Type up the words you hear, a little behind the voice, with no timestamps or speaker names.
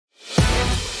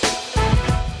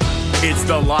It's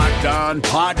the Locked On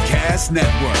Podcast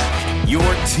Network, your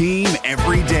team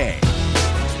every day.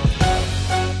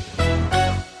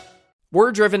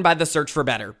 We're driven by the search for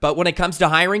better, but when it comes to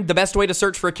hiring, the best way to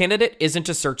search for a candidate isn't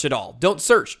to search at all. Don't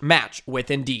search, match with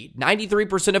Indeed.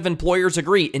 93% of employers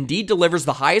agree Indeed delivers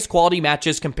the highest quality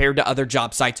matches compared to other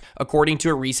job sites, according to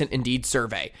a recent Indeed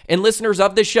survey. And listeners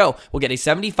of this show will get a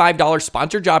 $75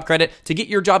 sponsored job credit to get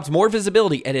your jobs more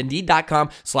visibility at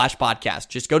Indeed.com/podcast.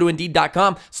 Just go to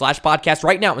Indeed.com/podcast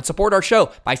right now and support our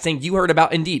show by saying you heard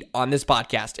about Indeed on this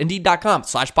podcast.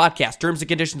 Indeed.com/podcast. Terms and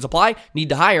conditions apply. Need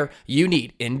to hire? You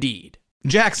need Indeed.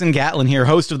 Jackson Gatlin here,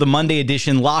 host of the Monday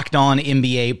edition Locked On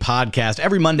NBA podcast.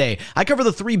 Every Monday, I cover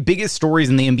the three biggest stories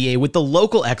in the NBA with the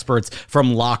local experts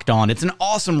from Locked On. It's an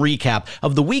awesome recap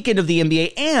of the weekend of the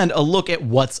NBA and a look at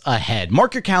what's ahead.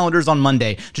 Mark your calendars on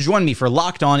Monday to join me for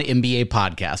Locked On NBA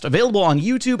podcast, available on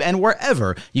YouTube and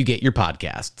wherever you get your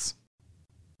podcasts.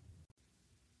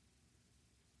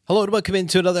 Hello and welcome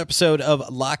into another episode of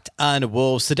Locked On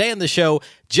Wolves. Today on the show,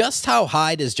 just how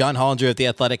high does John Hollinger of The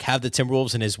Athletic have the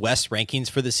Timberwolves in his West rankings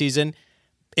for the season?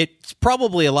 It's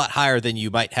probably a lot higher than you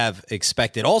might have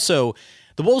expected. Also,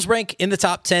 the Wolves rank in the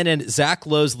top 10 in Zach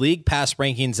Lowe's League Pass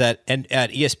rankings at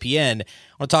ESPN. I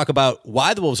want to talk about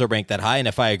why the Wolves are ranked that high and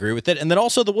if I agree with it. And then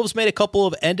also the Wolves made a couple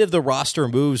of end-of-the-roster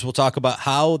moves. We'll talk about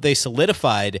how they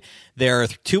solidified their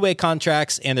two-way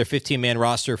contracts and their 15-man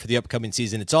roster for the upcoming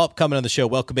season. It's all upcoming on the show.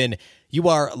 Welcome in. You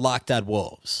are Locked On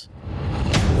Wolves.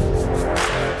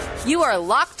 You are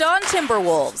Locked On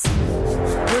Timberwolves,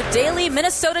 your daily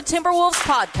Minnesota Timberwolves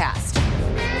podcast.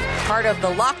 Part of the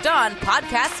Locked On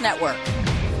Podcast Network,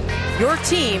 your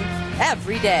team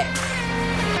every day.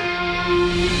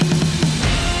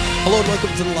 Hello and welcome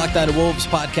to the Locked On Wolves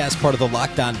podcast, part of the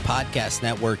Locked On Podcast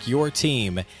Network, your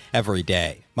team every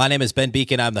day. My name is Ben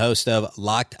Beacon. I'm the host of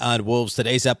Locked On Wolves.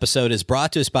 Today's episode is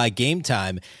brought to us by Game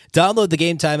Time. Download the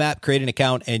Game Time app, create an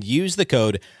account, and use the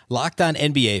code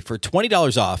LOCKEDONNBA for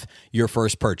 $20 off your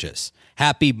first purchase.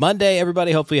 Happy Monday,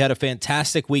 everybody. Hopefully you had a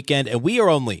fantastic weekend, and we are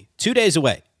only 2 days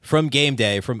away from game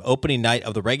day, from opening night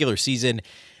of the regular season.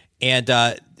 And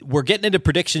we're getting into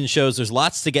prediction shows. There's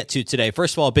lots to get to today.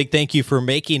 First of all, a big thank you for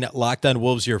making Locked On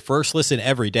Wolves your first listen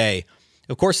every day.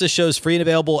 Of course, this show is free and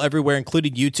available everywhere,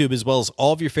 including YouTube, as well as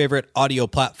all of your favorite audio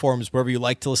platforms. Wherever you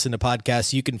like to listen to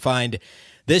podcasts, you can find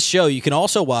this show. You can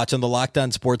also watch on the Locked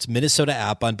On Sports Minnesota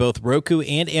app on both Roku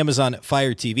and Amazon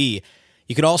Fire TV.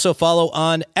 You can also follow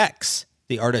on X,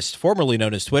 the artist formerly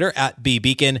known as Twitter, at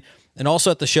BBeacon, and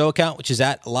also at the show account, which is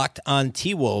at Locked On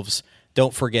T-Wolves.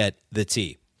 Don't forget the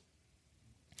T.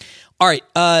 All right,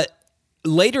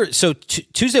 later, so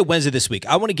Tuesday, Wednesday this week,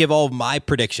 I want to give all of my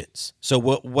predictions. So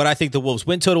what I think the Wolves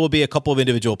win total will be, a couple of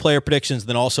individual player predictions,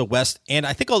 then also West, and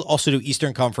I think I'll also do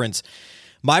Eastern Conference,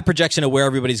 my projection of where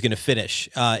everybody's going to finish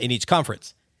in each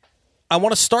conference. I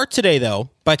want to start today,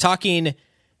 though, by talking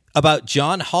about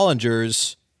John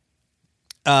Hollinger's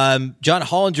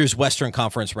Western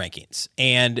Conference rankings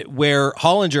and where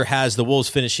Hollinger has the Wolves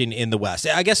finishing in the West.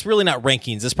 I guess really not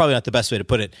rankings. That's probably not the best way to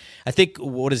put it. I think,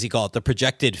 what does he call it? The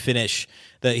projected finish.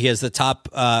 That he has the top,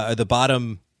 the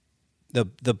bottom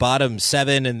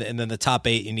seven, and then the top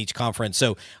 8 in each conference.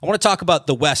 So I want to talk about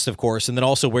the West, of course, and then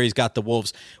also where he's got the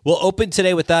Wolves. We'll open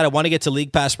today with that. I want to get to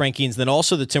League Pass rankings, then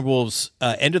also the Timberwolves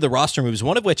end of the roster moves,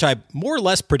 one of which I more or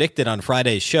less predicted on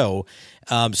Friday's show.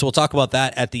 So we'll talk about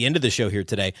that at the end of the show here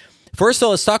today. First,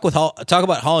 though, let's talk about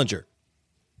Hollinger.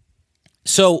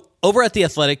 So over at The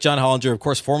Athletic, John Hollinger, of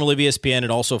course, formerly of ESPN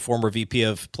and also former VP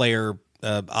of player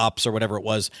ops or whatever it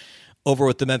was over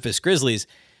with the Memphis Grizzlies.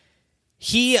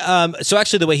 He so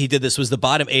actually the way he did this was the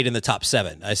bottom 8 and the top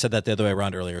 7. I said that the other way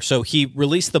around earlier. So he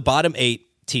released the bottom 8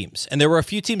 teams, and there were a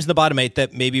few teams in the bottom 8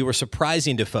 that maybe were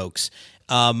surprising to folks,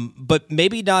 but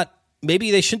maybe not.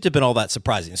 Maybe they shouldn't have been all that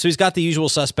surprising. So he's got the usual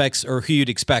suspects, or who you'd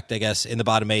expect, I guess, in the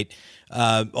bottom 8,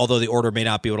 although the order may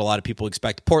not be what a lot of people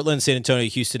expect. Portland, San Antonio,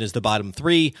 Houston is the bottom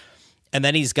 3. And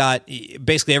then he's got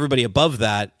basically everybody above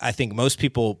that, I think most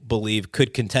people believe,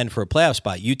 could contend for a playoff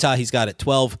spot. Utah, he's got at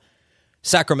 12.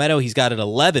 Sacramento, he's got at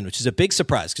 11, which is a big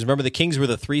surprise because remember, the Kings were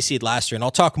the 3 seed last year, and I'll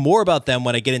talk more about them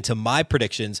when I get into my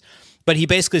predictions. But he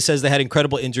basically says they had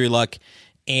incredible injury luck,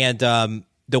 and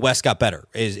the West got better,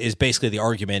 is basically the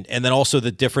argument. And then also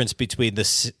the difference between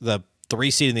the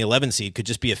 3 seed and the 11 seed could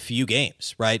just be a few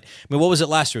games, right? I mean, what was it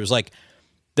last year? It was like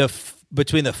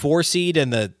between the 4 seed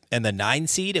and the 9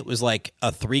 seed, it was like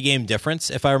a 3-game difference,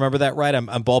 if I remember that right. I'm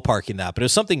ballparking that, but it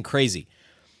was something crazy.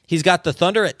 He's got the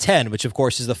Thunder at 10, which of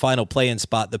course is the final play-in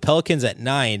spot, the Pelicans at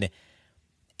 9,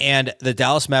 and the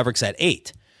Dallas Mavericks at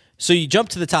 8. So you jump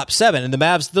to the top 7, and the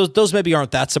Mavs, those maybe aren't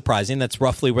that surprising. That's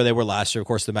roughly where they were last year. Of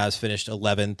course, the Mavs finished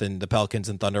 11th, and the Pelicans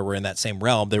and Thunder were in that same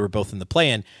realm. They were both in the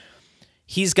play-in.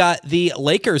 He's got the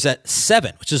Lakers at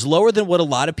 7, which is lower than what a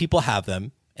lot of people have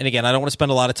them. And again, I don't want to spend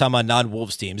a lot of time on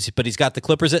non-Wolves teams, but he's got the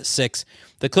Clippers at 6.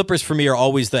 The Clippers, for me, are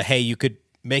always the, hey, you could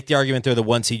make the argument they're the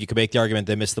 1 seed. You could make the argument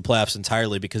they missed the playoffs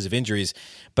entirely because of injuries.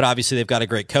 But obviously, they've got a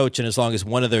great coach, and as long as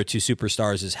one of their 2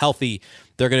 superstars is healthy,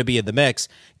 they're going to be in the mix.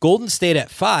 Golden State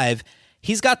at 5.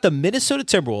 He's got the Minnesota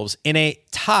Timberwolves in a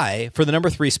tie for the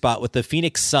number 3 spot with the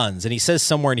Phoenix Suns. And he says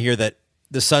somewhere in here that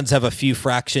the Suns have a few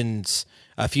fractions,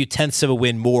 a few tenths of a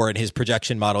win more in his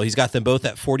projection model. He's got them both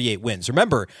at 48 wins.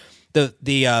 Remember, the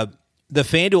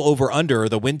FanDuel over-under, or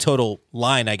the win total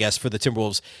line, I guess, for the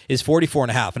Timberwolves is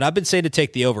 44.5. And I've been saying to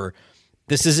take the over.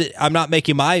 I'm not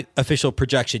making my official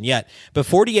projection yet, but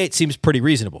 48 seems pretty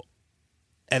reasonable.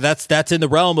 And that's in the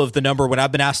realm of the number when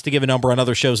I've been asked to give a number on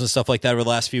other shows and stuff like that over the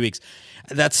last few weeks.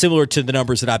 That's similar to the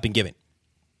numbers that I've been giving.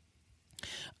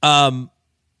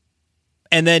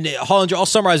 And then Hollinger, I'll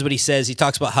summarize what he says. He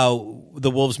talks about how the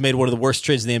Wolves made one of the worst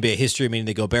trades in the NBA history, meaning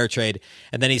the Gobert trade.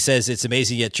 And then he says it's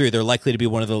amazing yet true. They're likely to be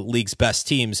one of the league's best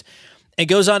teams. And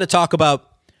goes on to talk about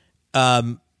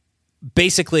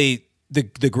basically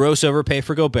the gross overpay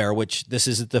for Gobert, which this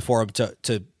isn't the forum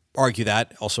to argue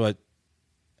that. Also,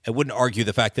 I wouldn't argue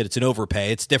the fact that it's an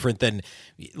overpay. It's different than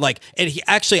and he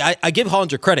actually, I give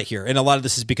Hollinger credit here. And a lot of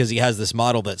this is because he has this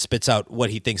model that spits out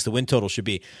what he thinks the win total should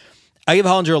be. I give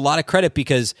Hollinger a lot of credit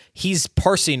because he's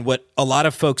parsing what a lot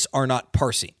of folks are not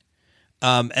parsing.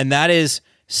 And that is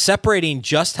separating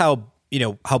just how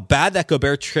bad that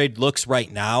Gobert trade looks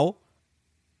right now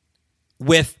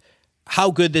with how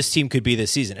good this team could be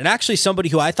this season. And actually somebody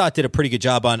who I thought did a pretty good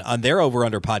job on their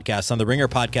over-under podcast on the Ringer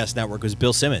Podcast Network was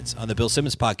Bill Simmons on the Bill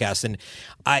Simmons podcast. And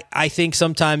I think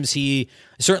sometimes he,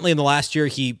 certainly in the last year,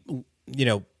 he,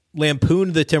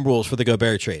 lampooned the Timberwolves for the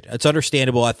Gobert trade. It's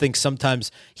understandable. I think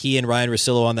sometimes he and Ryan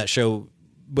Russillo on that show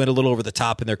went a little over the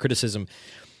top in their criticism.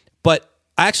 But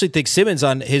I actually think Simmons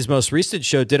on his most recent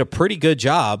show did a pretty good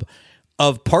job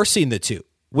of parsing the two,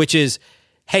 which is,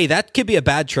 hey, that could be a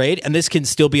bad trade, and this can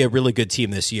still be a really good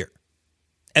team this year.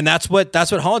 And that's what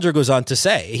Hollinger goes on to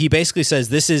say. He basically says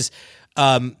this is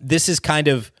kind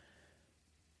of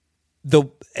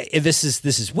this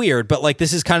is weird, but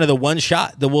this is kind of the one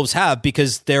shot the Wolves have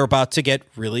because they're about to get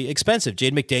really expensive.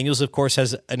 Jaden McDaniels, of course,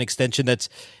 has an extension that's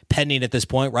pending at this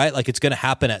point, right? It's going to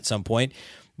happen at some point.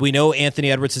 We know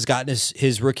Anthony Edwards has gotten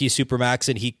his rookie supermax,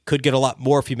 and he could get a lot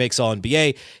more if he makes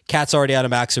All-NBA. Cat's already on a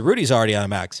max, and Rudy's already on a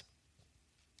max.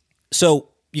 So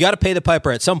you got to pay the piper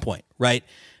at some point, right?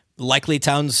 Likely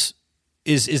Towns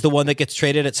is the one that gets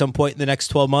traded at some point in the next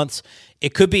 12 months.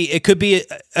 It could be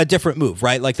a different move,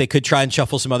 right? They could try and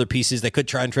shuffle some other pieces. They could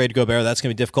try and trade Gobert. That's going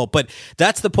to be difficult. But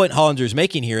that's the point Hollinger's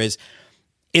making here is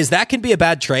that can be a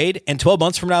bad trade, and 12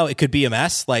 months from now, it could be a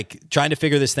mess, trying to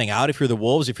figure this thing out if you're the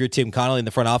Wolves, if you're Tim Connolly in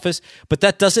the front office. But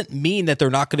that doesn't mean that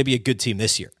they're not going to be a good team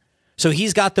this year. So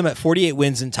he's got them at 48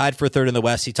 wins and tied for third in the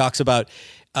West. He talks about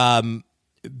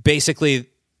basically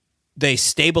they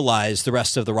stabilize the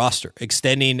rest of the roster,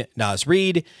 extending Naz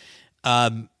Reid,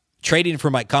 trading for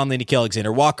Mike Conley and Nickeil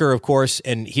Alexander-Walker, of course,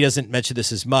 and he doesn't mention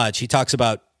this as much. He talks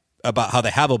about how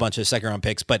they have a bunch of second-round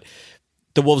picks, but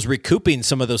the Wolves recouping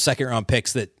some of those second-round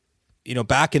picks that,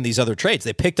 back in these other trades.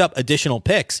 They picked up additional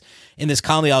picks in this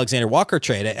Conley-Alexander-Walker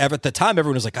trade. At the time,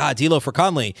 everyone was like, D'Lo for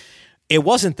Conley. It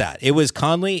wasn't that. It was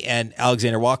Conley and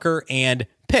Alexander-Walker and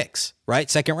picks, right?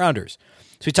 Second-rounders.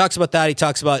 So he talks about that. He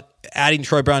talks about adding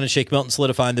Troy Brown and Shake Milton,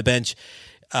 solidifying the bench.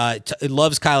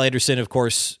 Loves Kyle Anderson, of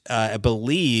course. I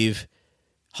believe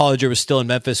Hollinger was still in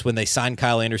Memphis when they signed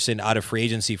Kyle Anderson out of free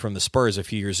agency from the Spurs a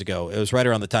few years ago. It was right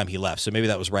around the time he left, so maybe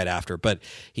that was right after. But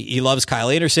he loves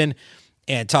Kyle Anderson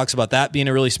and talks about that being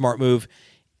a really smart move.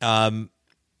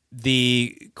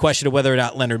 The question of whether or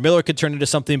not Leonard Miller could turn into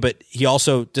something, but he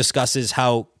also discusses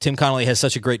how Tim Connolly has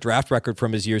such a great draft record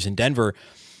from his years in Denver.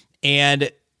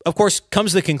 And of course,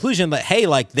 comes to the conclusion that, hey,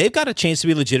 they've got a chance to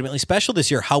be legitimately special this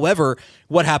year. However,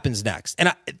 what happens next?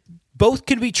 And both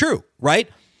can be true, right?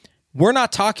 We're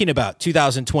not talking about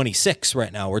 2026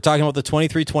 right now. We're talking about the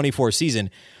 23-24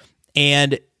 season.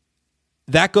 And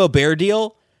that Gobert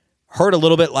deal hurt a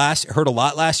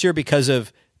lot last year because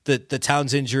of the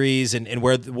Towns injuries and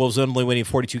where the Wolves only winning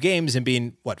 42 games and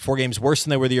being, 4 games worse than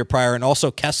they were the year prior. And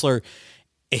also Kessler,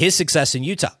 his success in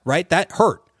Utah, right? That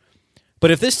hurt. But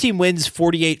if this team wins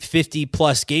 48, 50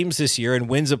 plus games this year and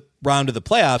wins a round of the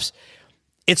playoffs,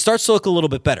 it starts to look a little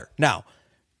bit better. Now,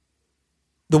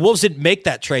 the Wolves didn't make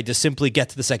that trade to simply get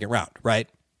to the second round, right?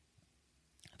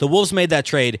 The Wolves made that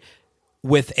trade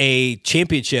with a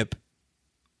championship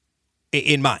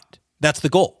in mind. That's the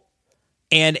goal.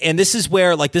 And this is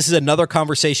where, like, this is another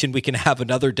conversation we can have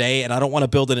another day, and I don't want to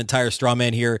build an entire straw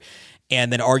man here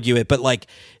and then argue it, but, like,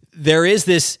 there is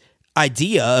this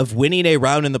idea of winning a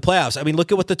round in the playoffs. I mean,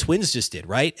 look at what the Twins just did,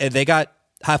 right? And they got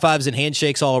high fives and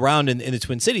handshakes all around in the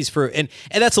Twin Cities and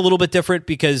that's a little bit different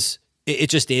because it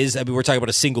just is. I mean, we're talking about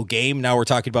a single game. Now we're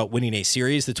talking about winning a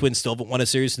series. The Twins still haven't won a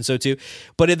series, and so too.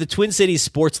 But in the Twin Cities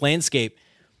sports landscape,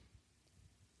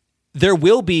 there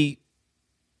will be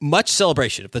much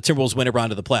celebration if the Timberwolves win a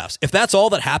round of the playoffs. If that's all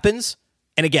that happens,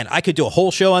 and again, I could do a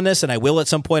whole show on this, and I will at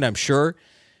some point, I'm sure.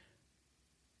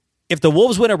 If the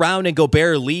Wolves win a round and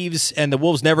Gobert leaves and the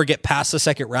Wolves never get past the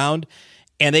second round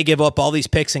and they give up all these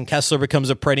picks and Kessler becomes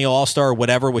a perennial all-star or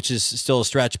whatever, which is still a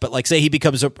stretch, but like say he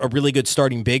becomes a really good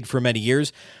starting big for many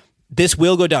years, this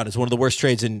will go down as one of the worst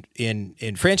trades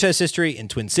in franchise history, in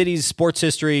Twin Cities sports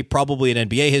history, probably in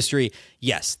NBA history.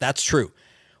 Yes, that's true.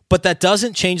 But that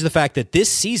doesn't change the fact that this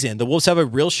season, the Wolves have a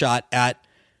real shot at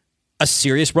a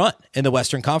serious run in the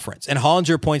Western Conference. And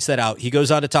Hollinger points that out. He goes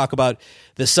on to talk about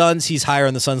the Suns. He's higher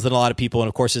on the Suns than a lot of people. And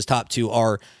of course, his top two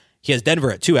he has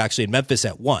Denver at 2, actually, and Memphis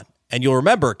at 1. And you'll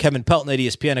remember Kevin Pelton at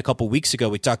ESPN a couple weeks ago,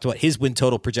 we talked about his win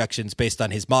total projections based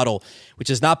on his model, which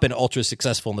has not been ultra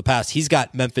successful in the past. He's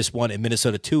got Memphis 1 and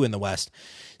Minnesota 2 in the West.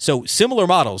 So similar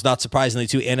models, not surprisingly,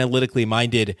 to analytically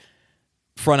minded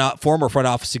former front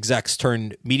office execs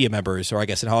turned media members, or I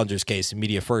guess in Hollinger's case,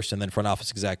 media first and then front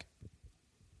office exec.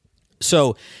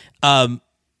 So the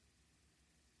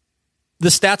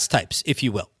stats types, if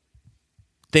you will,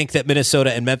 think that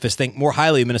Minnesota and Memphis think more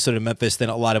highly of Minnesota and Memphis than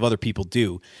a lot of other people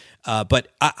do. But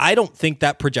I don't think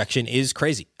that projection is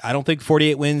crazy. I don't think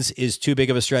 48 wins is too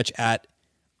big of a stretch at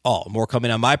all. More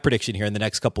coming on my prediction here in the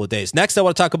next couple of days. Next, I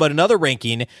want to talk about another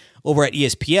ranking over at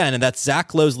ESPN, and that's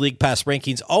Zach Lowe's League Pass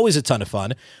rankings. Always a ton of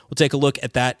fun. We'll take a look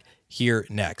at that here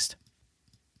next.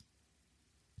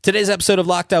 Today's episode of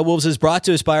Locked On Wolves is brought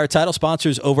to us by our title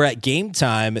sponsors over at Game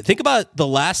Time. Think about the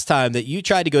last time that you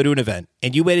tried to go to an event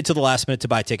and you waited till the last minute to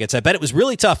buy tickets. I bet it was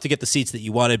really tough to get the seats that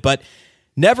you wanted, but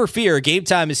never fear. Game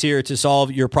Time is here to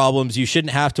solve your problems. You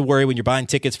shouldn't have to worry when you're buying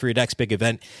tickets for your next big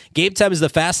event. Game Time is the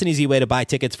fast and easy way to buy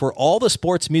tickets for all the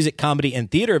sports, music, comedy, and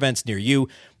theater events near you.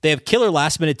 They have killer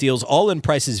last-minute deals, all-in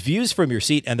prices, views from your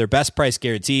seat, and their best price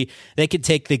guarantee. They can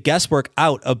take the guesswork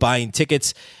out of buying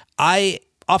tickets. I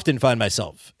often find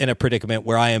myself in a predicament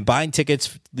where I am buying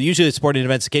tickets, usually at sporting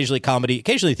events, occasionally comedy,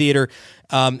 occasionally theater,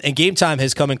 and Game Time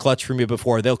has come in clutch for me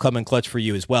before. They'll come in clutch for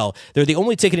you as well. They're the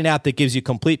only ticketing app that gives you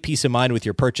complete peace of mind with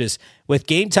your purchase. With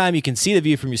Game Time, you can see the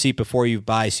view from your seat before you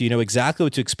buy, so you know exactly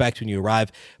what to expect when you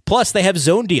arrive. Plus, they have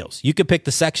zone deals. You can pick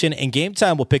the section, and Game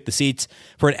Time will pick the seats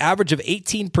for an average of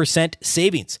 18%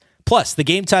 savings. Plus, the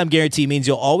Game Time guarantee means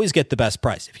you'll always get the best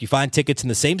price. If you find tickets in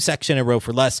the same section and row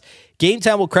for less, Game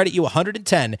Time will credit you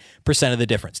 110% of the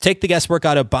difference. Take the guesswork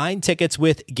out of buying tickets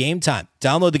with Game Time.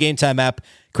 Download the Game Time app,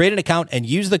 create an account, and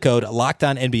use the code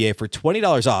LOCKEDONNBA for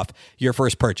 $20 off your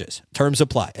first purchase. Terms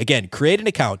apply. Again, create an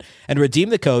account and redeem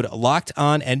the code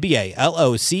LOCKEDONNBA,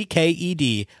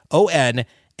 LOCKEDON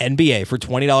NBA for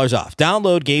 $20 off.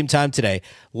 Download Game Time today.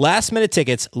 Last minute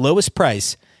tickets, lowest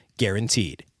price,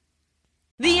 guaranteed.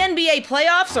 The NBA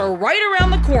playoffs are right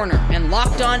around the corner, and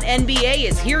Locked On NBA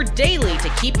is here daily to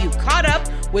keep you caught up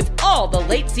with all the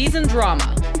late season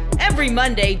drama. Every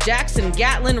Monday, Jackson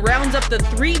Gatlin rounds up the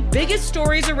 3 biggest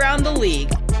stories around the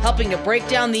league, helping to break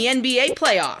down the NBA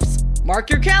playoffs.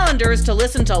 Mark your calendars to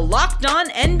listen to Locked On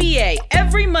NBA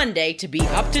every Monday to be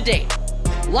up to date.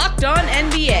 Locked On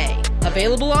NBA,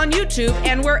 available on YouTube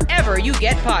and wherever you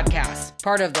get podcasts.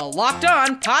 Part of the Locked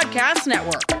On Podcast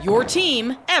Network, your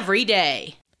team every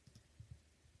day.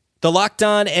 The Locked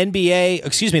On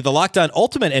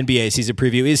Ultimate NBA season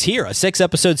preview is here, a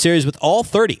 6-episode series with all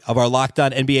 30 of our Locked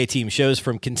On NBA team shows,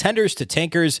 from contenders to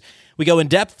tankers. We go in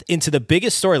depth into the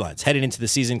biggest storylines heading into the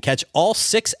season. Catch all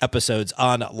 6 episodes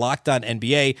on Locked On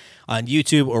NBA on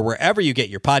YouTube or wherever you get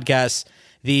your podcasts.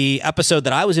 The episode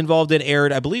that I was involved in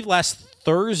aired, I believe, last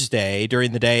Thursday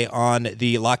during the day on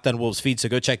the Locked On Wolves feed, so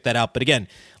go check that out. But again,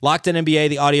 Locked On NBA,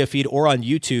 the audio feed, or on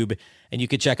YouTube, and you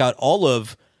can check out all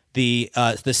of the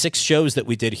 6 shows that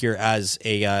we did here as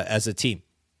a team.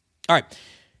 All right,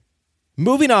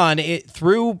 moving on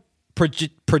through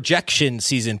prediction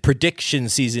season,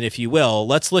 if you will.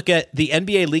 Let's look at the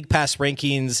NBA League Pass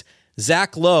rankings.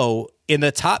 Zach Lowe in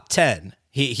the top 10.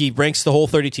 He ranks the whole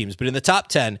 30 teams, but in the top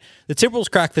 10, the Timberwolves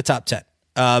cracked the top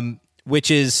 10, which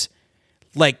is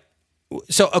like,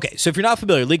 so if you're not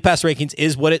familiar, League Pass rankings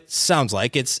is what it sounds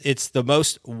like. It's the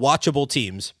most watchable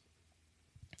teams.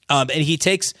 And he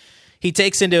takes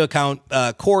into account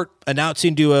court,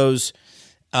 announcing duos,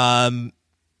 let's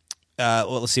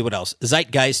see what else.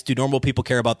 Zeitgeist. Do normal people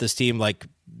care about this team? Like,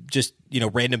 just,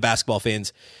 random basketball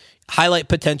fans. Highlight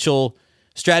potential,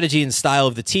 strategy and style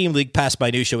of the team, league pass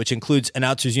minutia, which includes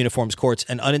announcers, uniforms, courts,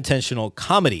 and unintentional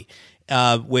comedy,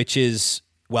 which is,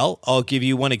 well, I'll give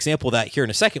you one example of that here in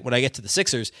a second when I get to the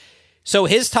Sixers. So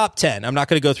his top 10, I'm not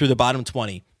going to go through the bottom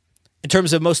 20, in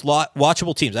terms of most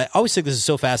watchable teams. I always think this is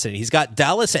so fascinating. He's got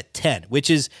Dallas at 10, which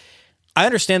is, I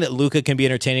understand that Luka can be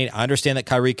entertaining. I understand that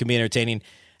Kyrie can be entertaining.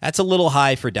 That's a little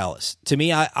high for Dallas. To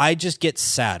me, I just get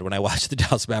sad when I watch the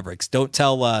Dallas Mavericks. Don't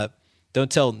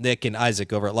tell Nick and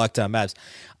Isaac over at Lockdown Mavs.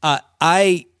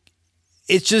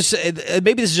 It's just,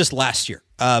 maybe this is just last year,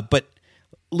 but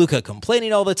Luka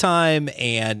complaining all the time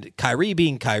and Kyrie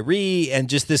being Kyrie and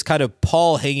just this kind of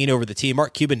pall hanging over the team.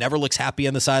 Mark Cuban never looks happy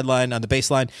on the sideline, on the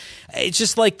baseline. It's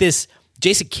just like this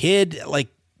Jason Kidd,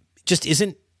 just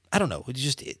isn't, I don't know.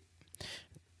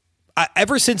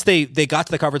 Ever since they got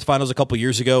to the conference finals a couple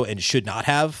years ago and should not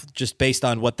have, just based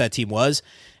on what that team was,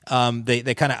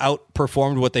 they kind of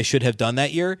outperformed what they should have done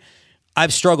that year.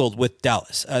 I've struggled with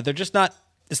Dallas. They're just not,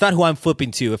 it's not who I'm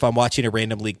flipping to if I'm watching a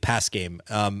random league pass game,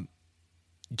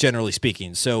 generally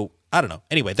speaking. So I don't know.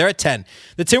 Anyway, they're at 10.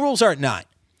 The Timberwolves are at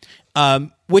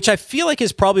 9, which I feel like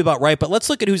is probably about right, but let's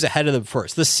look at who's ahead of them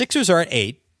first. The Sixers are at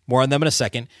 8. More on them in a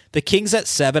second. The Kings at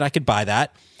 7. I could buy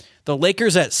that. The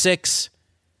Lakers at 6.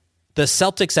 The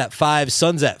Celtics at 5.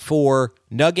 Suns at 4.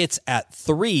 Nuggets at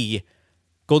 3.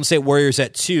 Golden State Warriors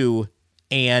at 2.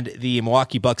 And the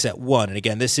Milwaukee Bucks at 1. And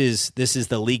again, this is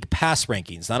the league pass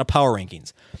rankings, not a power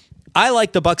rankings. I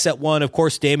like the Bucks at 1. Of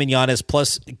course, Dame and Giannis,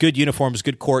 plus good uniforms,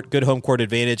 good court, good home court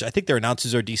advantage. I think their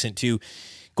announcers are decent too.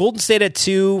 Golden State at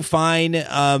 2, fine.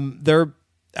 They're,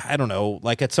 I don't know,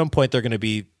 at some point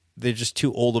they're just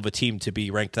too old of a team to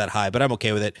be ranked that high, but I'm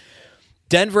okay with it.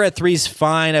 Denver at 3 is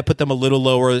fine. I put them a little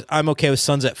lower. I'm okay with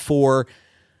Suns at 4.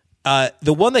 The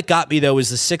one that got me, though, is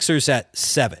the Sixers at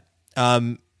 7.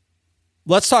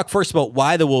 Let's talk first about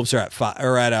why the Wolves are at 5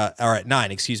 or at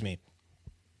 9. Excuse me.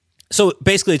 So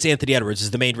basically, it's Anthony Edwards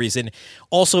is the main reason.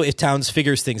 Also, if Towns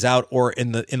figures things out, or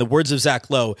in the words of Zach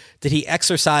Lowe, did he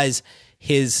exercise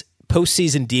his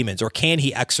postseason demons, or can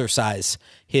he exercise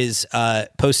his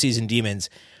postseason demons?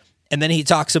 And then he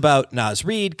talks about Naz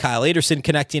Reid, Kyle Anderson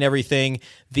connecting everything,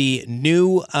 the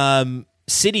new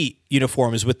city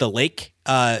uniforms with the lake,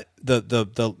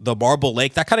 the marble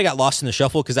lake. That kind of got lost in the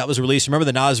shuffle because that was released. Remember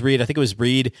the Naz Reid? I think it was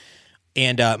Reid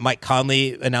and Mike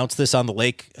Conley announced this on the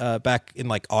lake back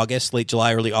in August, late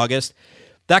July, early August.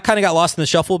 That kind of got lost in the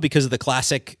shuffle because of the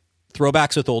classic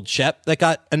throwbacks with old Shep that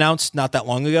got announced not that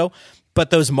long ago. But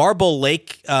those marble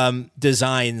lake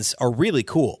designs are really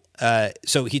cool.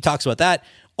 So he talks about that.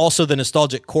 Also, the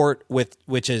nostalgic court,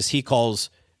 which as he calls,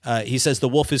 he says the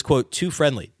Wolf is, quote, too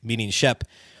friendly, meaning Shep.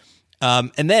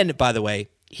 And then, by the way,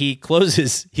 he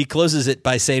closes it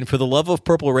by saying, for the love of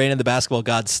Purple Rain and the basketball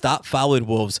gods, stop fouling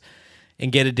Wolves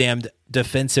and get a damned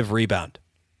defensive rebound.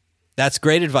 That's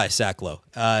great advice, Zach Lowe.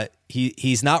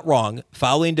 He's not wrong.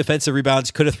 Fouling, defensive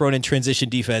rebounds, could have thrown in transition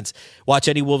defense. Watch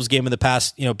any Wolves game in the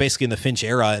past, basically in the Finch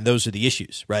era, and those are the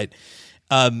issues, right?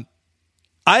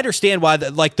 I understand why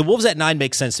the Wolves at 9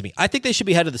 makes sense to me. I think they should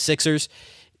be ahead of the Sixers.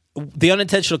 The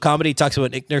unintentional comedy talks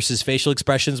about Nick Nurse's facial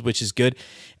expressions, which is good.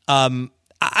 I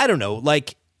don't know.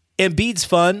 Embiid's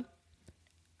fun.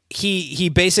 He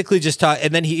basically just talked,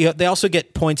 and then they also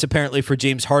get points apparently for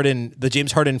James Harden. The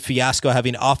James Harden fiasco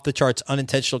having off the charts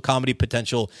unintentional comedy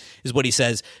potential is what he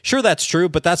says. Sure, that's true,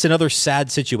 but that's another sad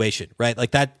situation, right?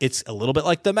 That it's a little bit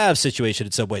like the Mavs situation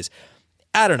in some ways.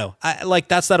 I don't know.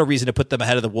 That's not a reason to put them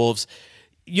ahead of the Wolves.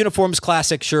 Uniforms,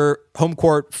 classic, sure. Home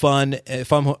court, fun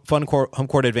court, home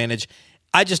court advantage.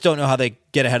 I just don't know how they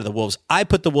get ahead of the Wolves. I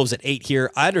put the Wolves at 8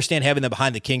 here. I understand having them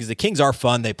behind the Kings. The Kings are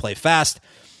fun. They play fast.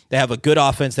 They have a good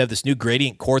offense. They have this new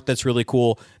gradient court that's really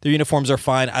cool. Their uniforms are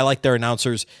fine. I like their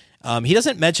announcers. He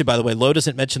doesn't mention, by the way, Lowe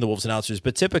doesn't mention the Wolves announcers,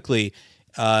 but typically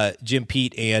Jim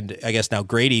Pete and I guess now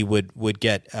Grady would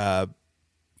get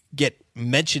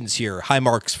mentions here, high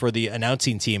marks for the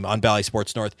announcing team on Bally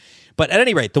Sports North. But at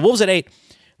any rate, the Wolves at 8,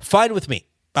 fine with me.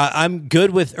 I'm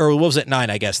good with, or Wolves at 9,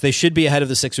 I guess. They should be ahead of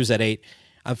the Sixers at 8.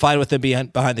 I'm fine with them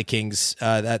behind the Kings.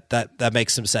 That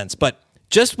makes some sense. But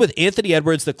just with Anthony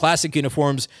Edwards, the classic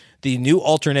uniforms, the new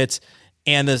alternates,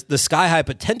 and the sky-high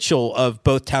potential of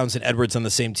both Towns and Edwards on the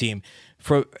same team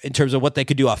in terms of what they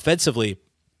could do offensively,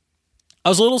 I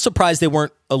was a little surprised they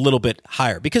weren't a little bit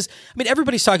higher because,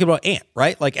 everybody's talking about Ant,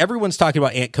 right? Everyone's talking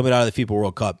about Ant coming out of the FIBA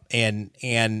World Cup and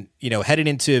heading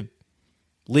into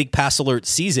League Pass Alert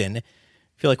season. I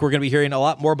feel like we're going to be hearing a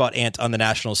lot more about Ant on the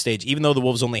national stage, even though the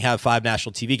Wolves only have 5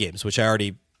 national TV games, which I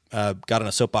already got on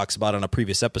a soapbox about on a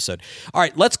previous episode. All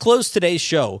right, let's close today's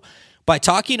show by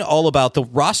talking all about the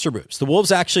roster moves. The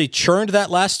Wolves actually churned that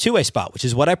last two-way spot, which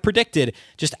is what I predicted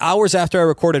just hours after I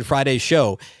recorded Friday's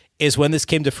show, is when this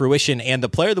came to fruition, and the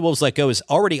player the Wolves let go is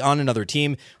already on another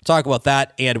team. We'll talk about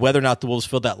that and whether or not the Wolves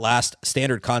filled that last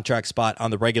standard contract spot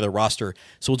on the regular roster.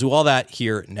 So we'll do all that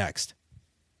here next.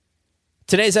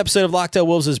 Today's episode of Locked On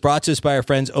Wolves is brought to us by our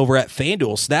friends over at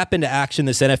FanDuel. Snap into action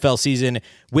this NFL season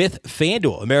with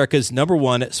FanDuel, America's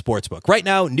 #1 sportsbook. Right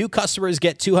now, new customers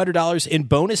get $200 in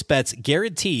bonus bets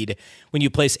guaranteed when you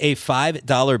place a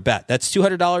 $5 bet. That's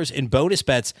 $200 in bonus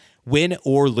bets, win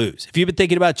or lose. If you've been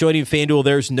thinking about joining FanDuel,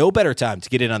 there's no better time to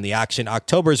get in on the action.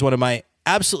 October is one of my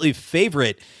absolute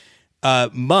favorite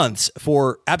months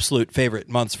for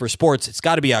sports. It's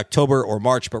got to be October or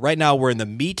March, but right now we're in the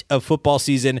meat of football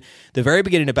season, the very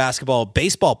beginning of basketball,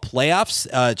 baseball playoffs,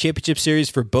 championship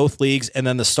series for both leagues, and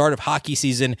then the start of hockey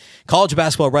season, college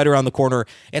basketball right around the corner.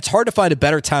 It's hard to find a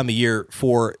better time of year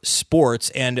for sports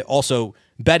and also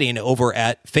betting over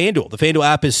at FanDuel. The FanDuel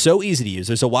app is so easy to use.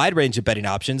 There's a wide range of betting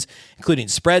options, including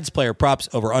spreads, player props,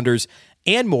 over-unders,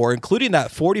 and more, including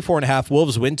that 44.5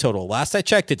 Wolves win total. Last I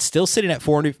checked, it's still sitting at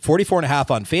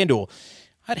 44.5 on FanDuel.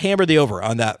 I'd hammer the over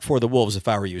on that for the Wolves if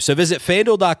I were you. So visit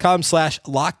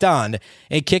FanDuel.com/lockedon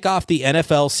and kick off the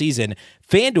NFL season.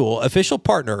 FanDuel, official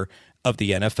partner of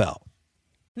the NFL.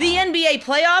 The NBA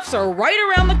playoffs are right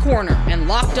around the corner, and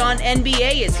Locked On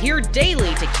NBA is here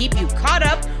daily to keep you caught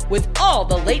up with all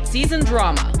the late season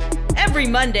drama. Every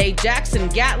Monday, Jackson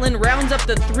Gatlin rounds up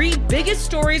the 3 biggest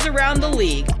stories around the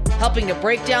league, helping to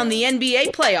break down the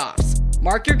NBA playoffs.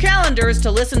 Mark your calendars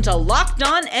to listen to Locked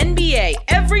On NBA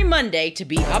every Monday to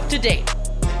be up to date.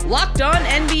 Locked On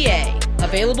NBA,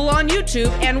 available on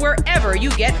YouTube and wherever you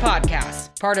get podcasts.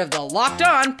 Part of the Locked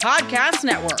On Podcast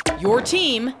Network, your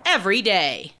team every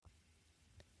day.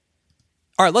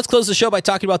 All right, let's close the show by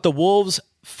talking about the Wolves'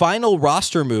 final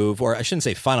roster move, or I shouldn't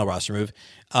say final roster move,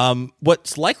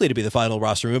 what's likely to be the final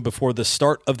roster move before the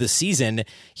start of the season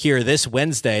here this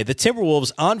Wednesday. The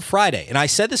Timberwolves on Friday, and I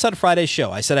said this on Friday's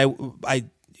show. I said I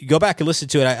go back and listen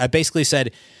to it. I basically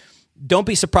said, don't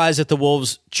be surprised if the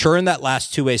Wolves churn that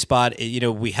last two-way spot. You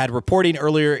know, we had reporting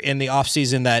earlier in the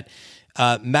offseason that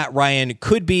Matt Ryan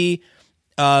could be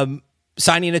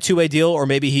signing a two-way deal, or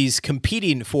maybe he's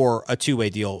competing for a two-way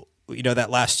deal. You know, that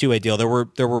last two-way deal. There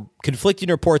were conflicting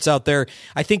reports out there.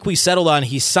 I think we settled on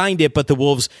he signed it, but the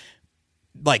Wolves,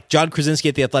 like John Krasinski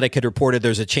at The Athletic had reported,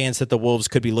 there's a chance that the Wolves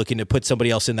could be looking to put somebody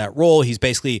else in that role. He's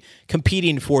basically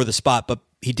competing for the spot, but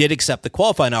he did accept the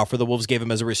qualifying offer the Wolves gave him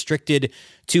as a restricted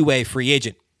two-way free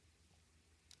agent.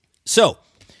 So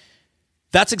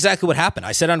that's exactly what happened.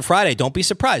 I said on Friday, don't be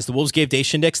surprised. The Wolves gave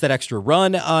Daishen Nix that extra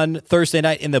run on Thursday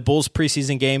night in the Bulls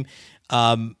preseason game.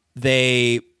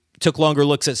 They took longer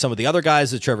looks at some of the other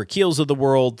guys, the Trevor Keels of the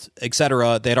world,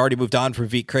 etc. They had already moved on from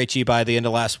Vit Krejci by the end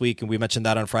of last week, and we mentioned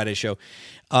that on Friday's show.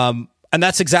 And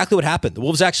that's exactly what happened. The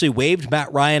Wolves actually waived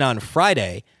Matt Ryan on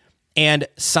Friday and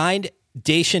signed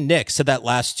Daishen Nix to that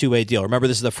last two-way deal. Remember,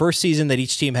 this is the first season that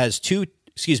each team has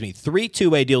three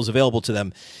two-way deals available to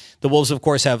them. The Wolves, of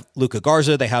course, have Luka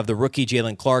Garza. They have the rookie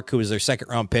Jalen Clark, who is their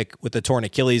second-round pick with the torn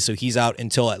Achilles, so he's out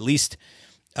until at least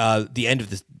the end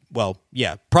of the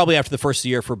probably after the first of the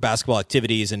year for basketball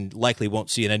activities, and likely won't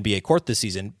see an NBA court this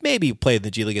season. Maybe play in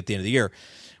the G League at the end of the year.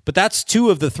 But that's 2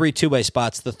 of the 3 two-way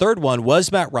spots. The third one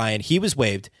was Matt Ryan. He was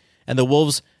waived, and the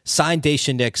Wolves signed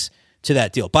Daishen Nix to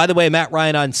that deal. By the way, Matt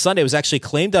Ryan on Sunday was actually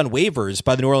claimed on waivers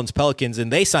by the New Orleans Pelicans,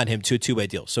 and they signed him to a two-way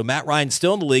deal. So Matt Ryan's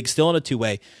still in the league, still in a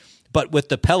two-way, but with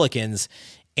the Pelicans.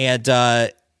 And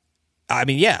I've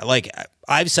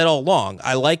said all along,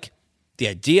 I like the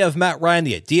idea of Matt Ryan,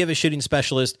 the idea of a shooting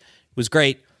specialist was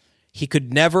great. He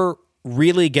could never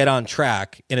really get on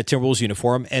track in a Timberwolves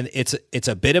uniform, and it's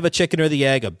a bit of a chicken or the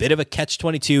egg, a bit of a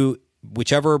catch-22,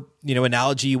 whichever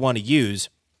analogy you want to use.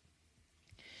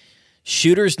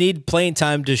 Shooters need playing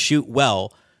time to shoot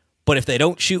well, but if they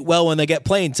don't shoot well when they get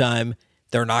playing time,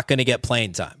 they're not going to get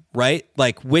playing time, right?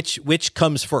 Like which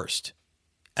comes first?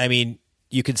 I mean,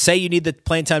 you could say you need the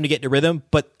playing time to get into rhythm,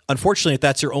 but unfortunately, if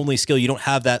that's your only skill, you don't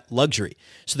have that luxury.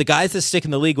 So the guys that stick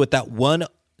in the league with that one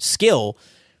skill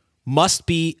must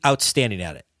be outstanding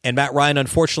at it. And Matt Ryan,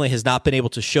 unfortunately, has not been able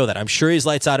to show that. I'm sure he's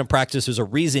lights out in practice. There's a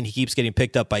reason he keeps getting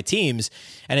picked up by teams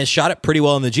and has shot it pretty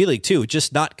well in the G League too,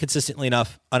 just not consistently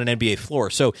enough on an NBA floor.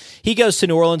 So he goes to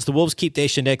New Orleans. The Wolves keep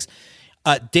Daishen Nix.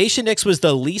 Daishen Nix was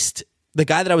the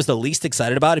guy that I was the least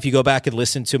excited about. If you go back and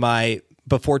listen to my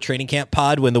before training camp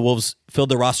pod when the Wolves filled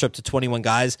the roster up to 21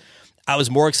 guys, I was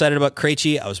more excited about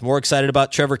Krejci. I was more excited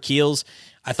about Trevor Keels.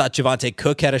 I thought Javonte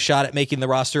Cook had a shot at making the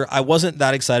roster. I wasn't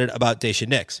that excited about Daishen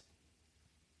Nix.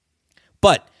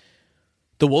 But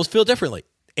the Wolves feel differently.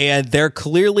 And they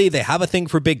have a ththing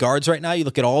for big guards right now. You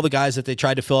look at all the guys that they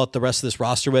tried to fill out the rest of this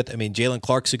roster with. I mean, Jalen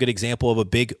Clark's a good example of a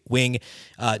big wing.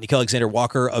 Nickeil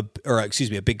Alexander-Walker, a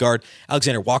big guard.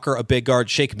 Alexander Walker, a big guard.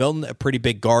 Shake Milton, a pretty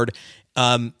big guard.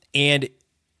 And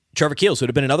Trevor Keels would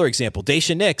have been another example.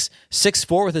 Daishen Nix,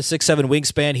 6'4" with a 6'7"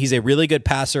 wingspan. He's a really good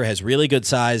passer, has really good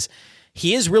size.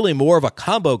 He is really more of a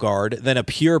combo guard than a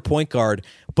pure point guard,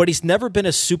 but he's never been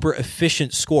a super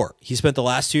efficient scorer. He spent the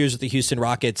last 2 years with the Houston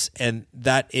Rockets, and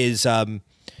that is, I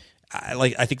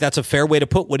think that's a fair way to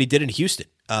put what he did in Houston.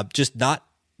 Just not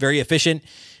very efficient.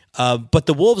 But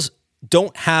the Wolves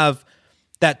don't have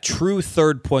that true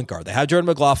third point guard. They have Jordan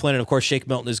McLaughlin, and of course, Shake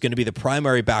Milton is going to be the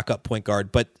primary backup point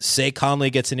guard. But say Conley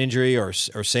gets an injury, or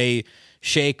say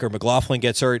Shake or McLaughlin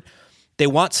gets hurt, they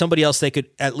want somebody else they could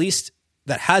at least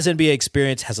that has NBA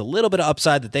experience, has a little bit of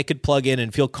upside that they could plug in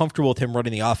and feel comfortable with him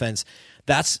running the offense.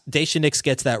 Daishen Nix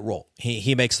gets that role.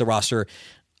 He makes the roster.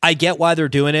 I get why they're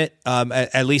doing it.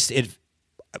 At least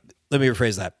let me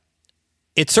rephrase that.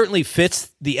 It certainly fits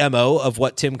the MO of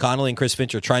what Tim Connolly and Chris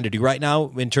Finch are trying to do right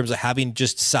now in terms of having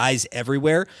just size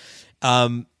everywhere.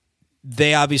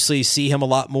 They obviously see him a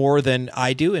lot more than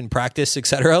I do in practice,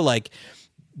 etc. Like,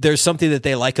 there's something that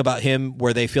they like about him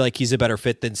where they feel like he's a better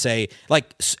fit than, say,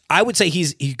 like, I would say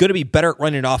he's going to be better at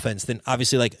running offense than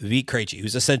obviously like Vit Krejci,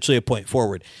 who's essentially a point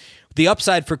forward. The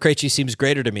upside for Krejci seems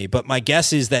greater to me, but my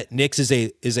guess is that Nix is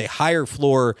a higher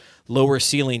floor, lower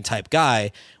ceiling type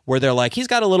guy where they're like, he's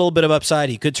got a little bit of upside.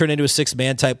 He could turn into a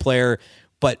 6-man type player,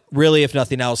 but really, if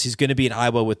nothing else, he's going to be in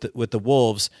Iowa with the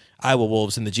Wolves, Iowa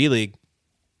Wolves in the G League,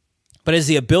 but has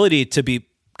the ability to be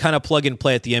kind of plug and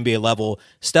play at the NBA level,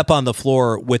 step on the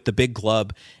floor with the big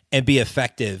club and be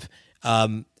effective.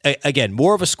 Again,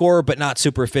 more of a scorer, but not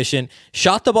super efficient.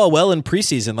 Shot the ball well in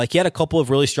preseason. Like, he had a couple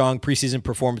of really strong preseason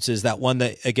performances. That one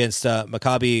that against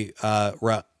Maccabi,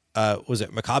 was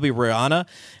it Maccabi Ra'anana?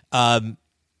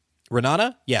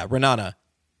 Ra'anana? Yeah, Ra'anana.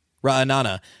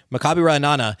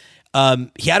 Maccabi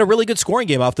Ra'anana. He had a really good scoring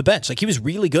game off the bench. Like, he was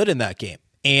really good in that game.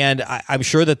 And I'm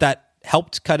sure that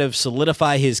helped kind of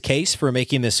solidify his case for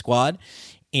making this squad.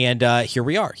 And here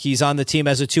we are. He's on the team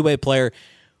as a two-way player.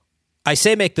 I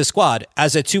say make the squad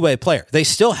as a two-way player. They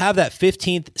still have that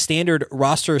 15th standard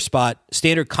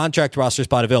contract roster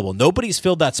spot available. Nobody's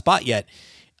filled that spot yet.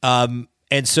 And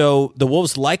so the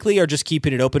Wolves likely are just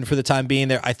keeping it open for the time being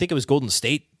there. I think it was Golden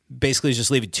State basically is just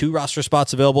leaving 2 roster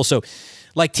spots available. So,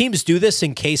 like, teams do this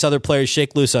in case other players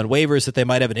shake loose on waivers that they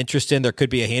might have an interest in. There could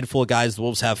be a handful of guys the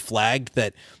Wolves have flagged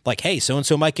that, like, hey,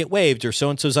 so-and-so might get waived, or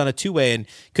so-and-so's on a two-way and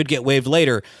could get waived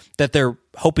later, that they're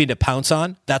hoping to pounce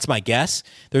on. That's my guess.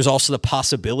 There's also the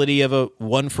possibility of a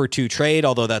 1-for-2 trade,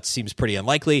 although that seems pretty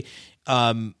unlikely.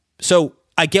 So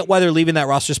I get why they're leaving that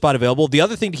roster spot available. The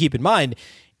other thing to keep in mind,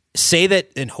 say that,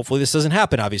 and hopefully this doesn't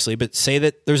happen, obviously, but say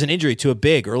that there's an injury to a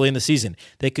big early in the season.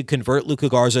 They could convert Luka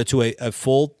Garza to a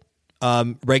full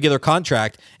regular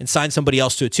contract and sign somebody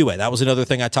else to a two-way. That was another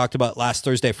thing I talked about last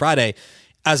Thursday, Friday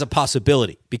as a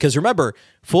possibility. Because remember,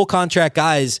 full contract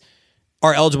guys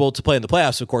are eligible to play in the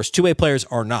playoffs, of course. Two-way players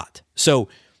are not. So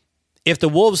if the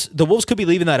Wolves could be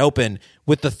leaving that open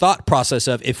with the thought process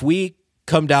of, if we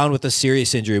come down with a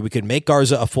serious injury, we could make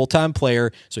Garza a full-time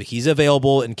player so he's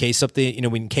available in case something,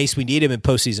 in case we need him in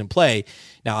postseason play.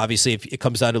 Now, obviously, if it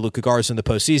comes down to Luka Garza in the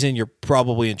postseason, you're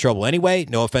probably in trouble anyway.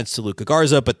 No offense to Luka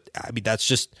Garza, but I mean, that's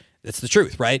the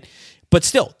truth, right? But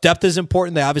still, depth is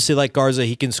important. They obviously like Garza.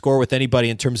 He can score with anybody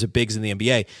in terms of bigs in the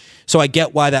NBA. So I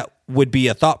get why that would be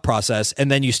a thought process.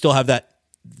 And then you still have that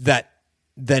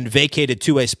then vacated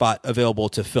two-way spot available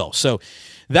to fill. So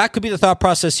that could be the thought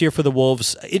process here for the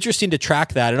Wolves. Interesting to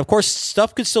track that. And of course,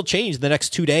 stuff could still change in the next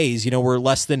 2 days. We're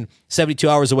less than 72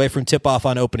 hours away from tip-off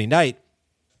on opening night.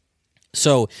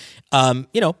 So,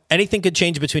 anything could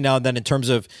change between now and then in terms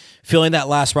of filling that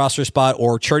last roster spot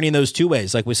or churning those two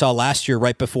ways like we saw last year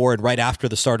right before and right after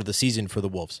the start of the season for the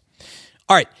Wolves.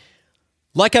 All right.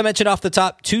 Like I mentioned off the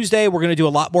top, Tuesday, we're going to do a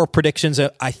lot more predictions.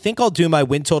 I think I'll do my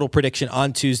win total prediction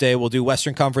on Tuesday. We'll do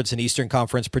Western Conference and Eastern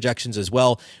Conference projections as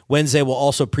well. Wednesday, we'll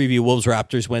also preview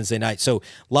Wolves-Raptors Wednesday night. So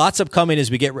lots upcoming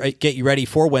as we get you ready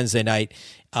for Wednesday night.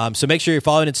 So make sure you're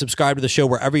following and subscribe to the show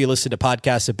wherever you listen to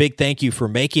podcasts. A big thank you for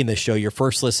making this show your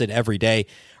first listen every day.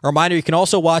 A reminder, you can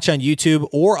also watch on YouTube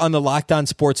or on the Locked On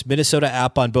Sports Minnesota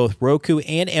app on both Roku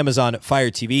and Amazon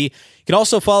Fire TV. You can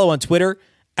also follow on Twitter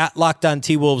at Locked On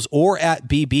T-Wolves or at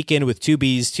BBeacon with 2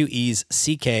 B's, 2 E's,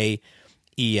 CKEN.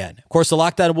 Of course, the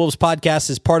Locked On Wolves podcast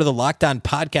is part of the Locked On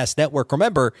Podcast Network.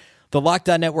 Remember, the Locked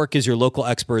On Network is your local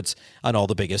experts on all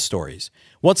the biggest stories.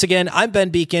 Once again, I'm Ben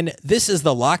Beacon. This is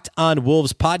the Locked On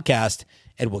Wolves podcast,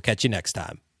 and we'll catch you next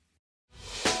time.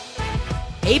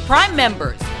 Hey, Prime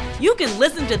members, you can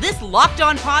listen to this Locked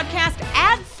On podcast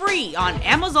ad-free on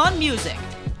Amazon Music.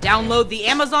 Download the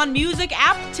Amazon Music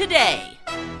app today.